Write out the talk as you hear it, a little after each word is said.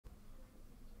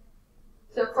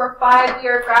So for 5, we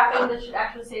are graphing, this should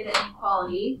actually say the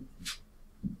inequality.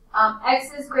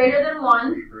 X is greater than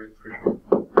 1.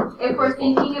 If we're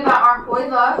thinking about our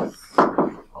Hoylux,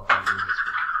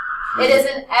 it is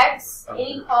an X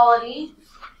inequality.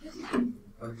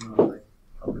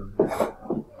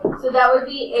 So that would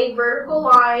be a vertical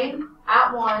line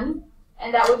at 1,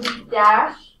 and that would be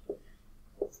dash.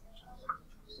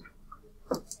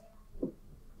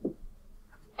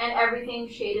 And everything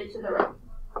shaded to the right.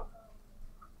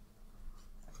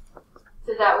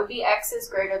 So that would be X is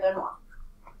greater than 1.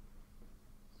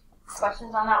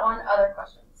 Questions on that one? Other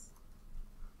questions?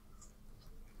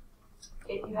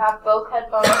 If you have both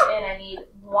headphones in, I need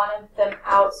one of them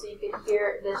out so you can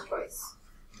hear this choice.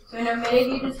 So I know many of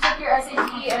you just took your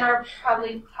SAT and are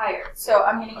probably tired. So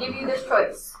I'm going to give you this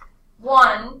choice.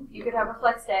 1, you could have a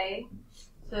flex day.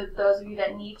 So those of you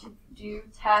that need to do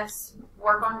tests,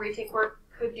 work on retake work,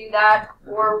 could do that,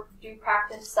 or do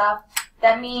practice stuff.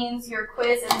 That means your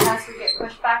quiz and test would get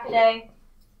pushed back a day,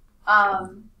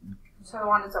 so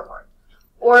on and so forth.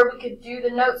 Or we could do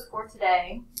the notes for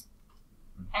today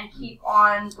and keep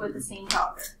on with the same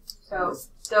calendar. So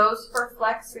those for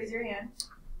flex, raise your hand.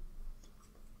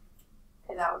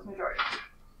 Okay, that was majority.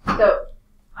 So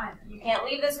you can't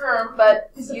leave this room, but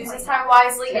use this time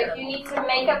wisely. If you need to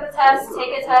make up a test,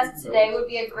 take a test. Today would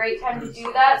be a great time to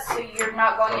do that so you're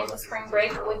not going into spring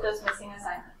break with those missing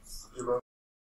assignments.